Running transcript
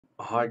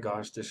Hi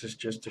guys, this is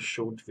just a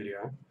short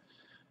video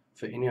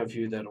for any of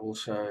you that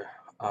also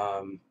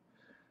um,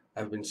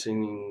 have been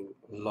seeing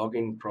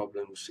login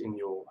problems in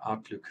your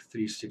Outlook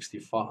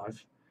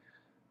 365.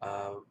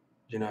 Uh,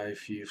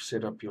 if you've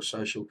set up your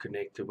social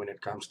connector when it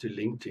comes to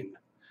LinkedIn,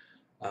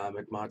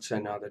 it might say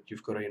now that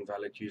you've got an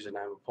invalid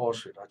username and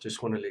password. I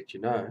just want to let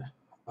you know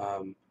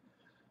um,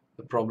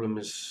 the problem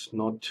is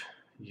not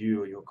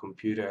you or your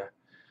computer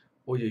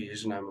or your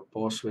username and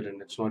password,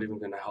 and it's not even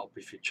going to help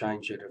if you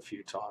change it a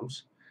few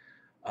times.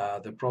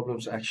 The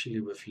problem's actually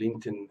with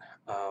LinkedIn.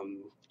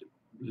 Um,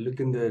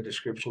 Look in the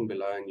description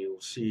below and you'll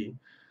see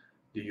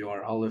the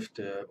URL of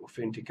the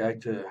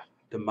authenticator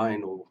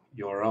domain or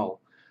URL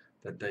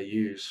that they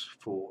use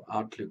for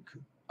Outlook,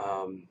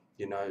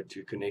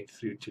 to connect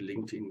through to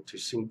LinkedIn to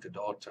sync the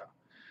data.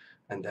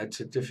 And that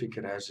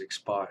certificate has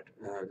expired.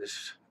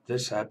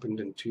 This happened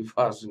in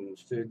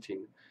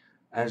 2013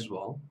 as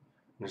well,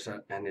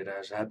 and it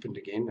has happened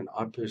again. And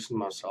I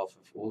personally myself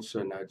have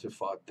also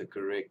notified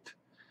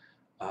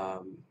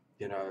um,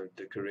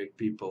 the correct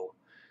people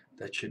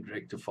that should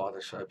rectify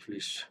this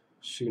hopefully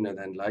sooner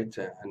than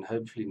later, and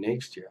hopefully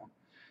next year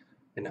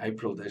in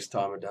April this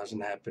time it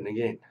doesn't happen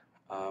again.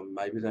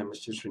 Maybe they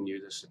must just renew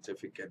the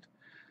certificate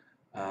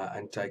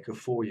and take a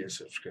 4-year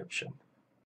subscription.